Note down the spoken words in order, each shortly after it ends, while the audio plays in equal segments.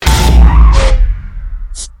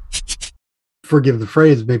forgive the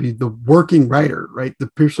phrase, maybe the working writer, right? The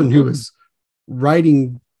person who is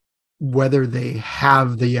writing, whether they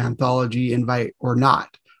have the anthology invite or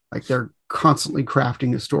not, like they're constantly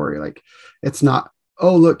crafting a story. Like it's not,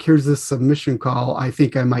 oh, look, here's this submission call. I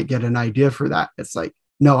think I might get an idea for that. It's like,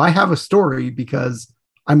 no, I have a story because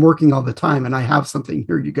I'm working all the time and I have something.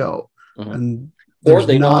 Here you go. And or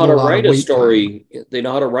they know how to write a story. They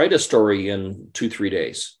know how to write a story in 2-3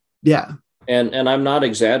 days. Yeah. And I'm not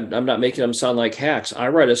I'm not making them sound like hacks. I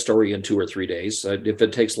write a story in 2 or 3 days. If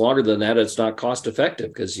it takes longer than that, it's not cost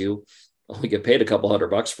effective because you only get paid a couple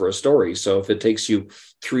 $100 for a story. So if it takes you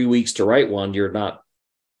 3 weeks to write one, you're not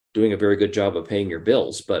doing a very good job of paying your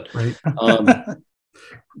bills. But right.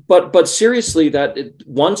 but seriously,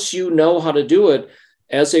 once you know how to do it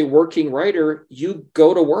as a working writer, you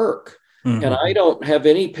go to work. And I don't have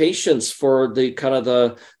any patience for the kind of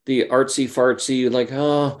the artsy fartsy, like,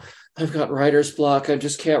 oh, I've got writer's block. I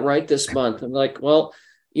just can't write this month. I'm like, well,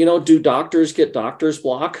 do doctors get doctor's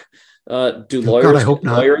block? Do lawyers get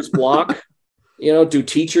lawyer's block? Do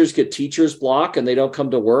teachers get teacher's block and they don't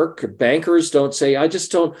come to work? Bankers don't say, I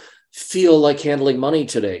just don't feel like handling money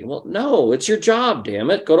today. Well, no, it's your job,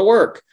 damn it. Go to work.